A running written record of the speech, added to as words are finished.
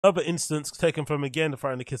Another instance taken from, again, the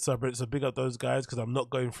Fighting the Kids subreddit, so big up those guys, because I'm not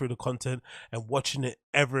going through the content and watching it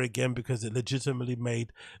ever again, because it legitimately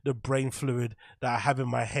made the brain fluid that I have in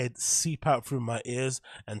my head seep out through my ears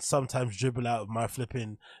and sometimes dribble out of my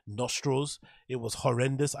flipping nostrils. It was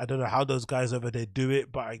horrendous. I don't know how those guys over there do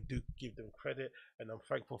it, but I do give them credit, and I'm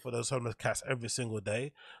thankful for those homeless cats every single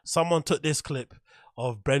day. Someone took this clip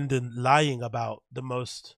of Brendan lying about the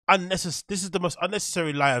most unnecessary, this is the most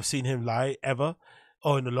unnecessary lie I've seen him lie ever,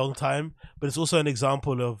 or in a long time, but it's also an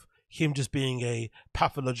example of him just being a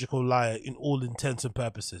pathological liar in all intents and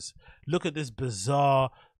purposes. Look at this bizarre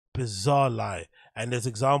lie, and there's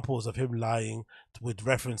examples of him lying with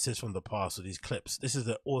references from the past with these clips. This is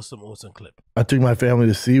an awesome clip. I took my family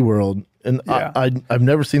to SeaWorld, and Yeah. I've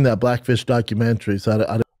never seen that Blackfish documentary, so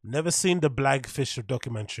I Never seen the Blackfish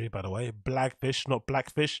documentary, by the way. Blackfish, not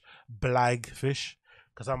Blackfish, Blackfish,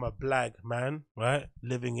 because I'm a blag man, right?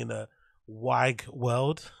 Living in a wag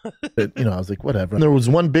world. you know, I was like, whatever. And there was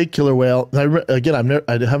one big killer whale. Again,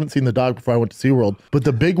 I haven't seen the dog before I went to SeaWorld, but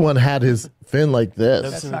the big one had his fin like this.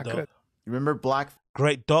 Never seen not the dog. good. You remember Black?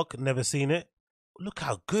 Great doc, never seen it. Look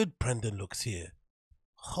how good Brendan looks here.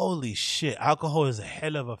 Holy shit, alcohol is a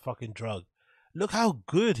hell of a fucking drug. Look how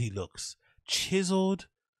good he looks. Chiseled,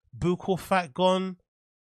 buccal fat gone,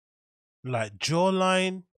 like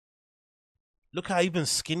jawline. Look how even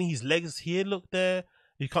skinny his legs here look there.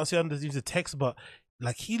 You can't see underneath the text, but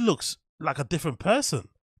like he looks like a different person.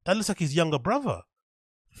 That looks like his younger brother.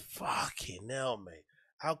 Fucking hell, mate.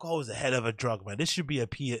 Alcohol is a hell of a drug, man. This should be a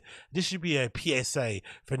PSA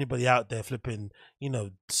for anybody out there flipping, you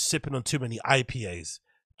know, sipping on too many IPAs.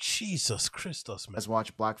 Jesus Christos, man. Let's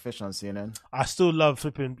watch Blackfish on CNN. I still love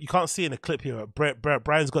flipping. You can't see in the clip here.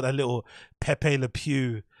 Brian's got that little Pepe Le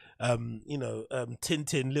Pew,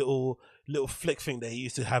 Tintin little flick thing that he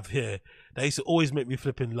used to have here. That used to always make me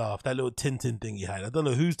flipping laugh. That little Tintin thing he had. I don't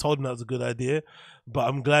know who's told him that was a good idea, but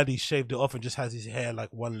I'm glad he shaved it off and just has his hair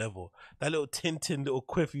like one level. That little Tintin little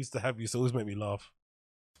quiff he used to have used to always make me laugh.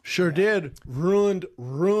 Sure did. Ruined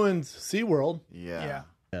SeaWorld. Yeah.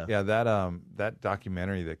 Yeah, that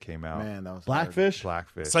documentary that came out, Man, that was Blackfish.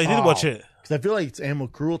 Blackfish. So you did watch it? Because I feel like it's animal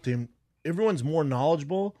cruelty. And everyone's more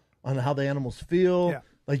knowledgeable on how the animals feel. Yeah.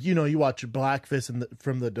 Like, you know, you watch Blackfish and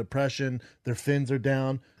from the depression, their fins are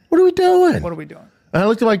down. What are we doing? What are we doing? And I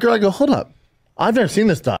looked at my girl. I go, hold up. I've never seen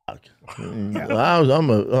this dog. I'm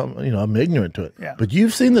ignorant to it. Yeah. But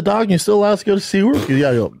you've seen the dog and you still allow us to go to SeaWorld?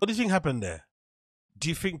 Yeah, go. What do you think happened there? Do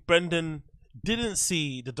you think Brendan didn't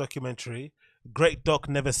see the documentary? Great doc,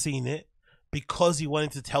 never seen it, because he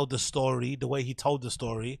wanted to tell the story the way he told the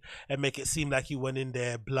story and make it seem like he went in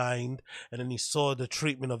there blind, and then he saw the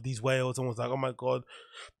treatment of these whales and was like, oh my God,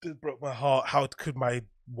 this broke my heart. How could my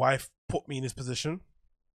wife put me in this position?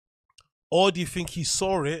 Or do you think he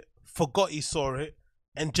saw it, forgot he saw it,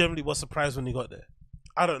 and generally was surprised when he got there?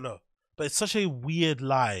 I don't know. But it's such a weird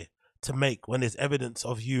lie to make when there's evidence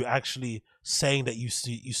of you actually saying that you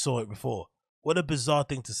saw it before. What a bizarre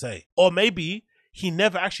thing to say. Or maybe he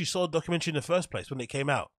never actually saw the documentary in the first place when it came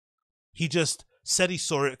out. He just said he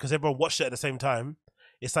saw it because everyone watched it at the same time.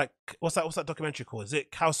 It's like, what's that documentary called? Is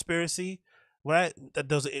it Cowspiracy? Right? There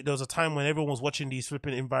was a time when everyone was watching these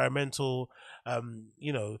flipping environmental,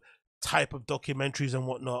 type of documentaries and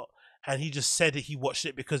whatnot, and he just said that he watched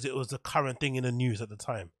it because it was the current thing in the news at the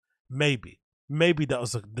time. Maybe that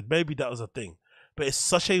was a thing. But it's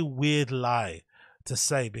such a weird lie to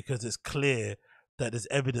say, because it's clear that there's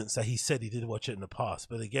evidence that he said he did watch it in the past.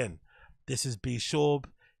 But again, this is SCHAUB.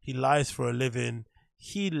 He lies for a living.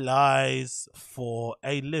 He lies for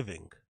a living.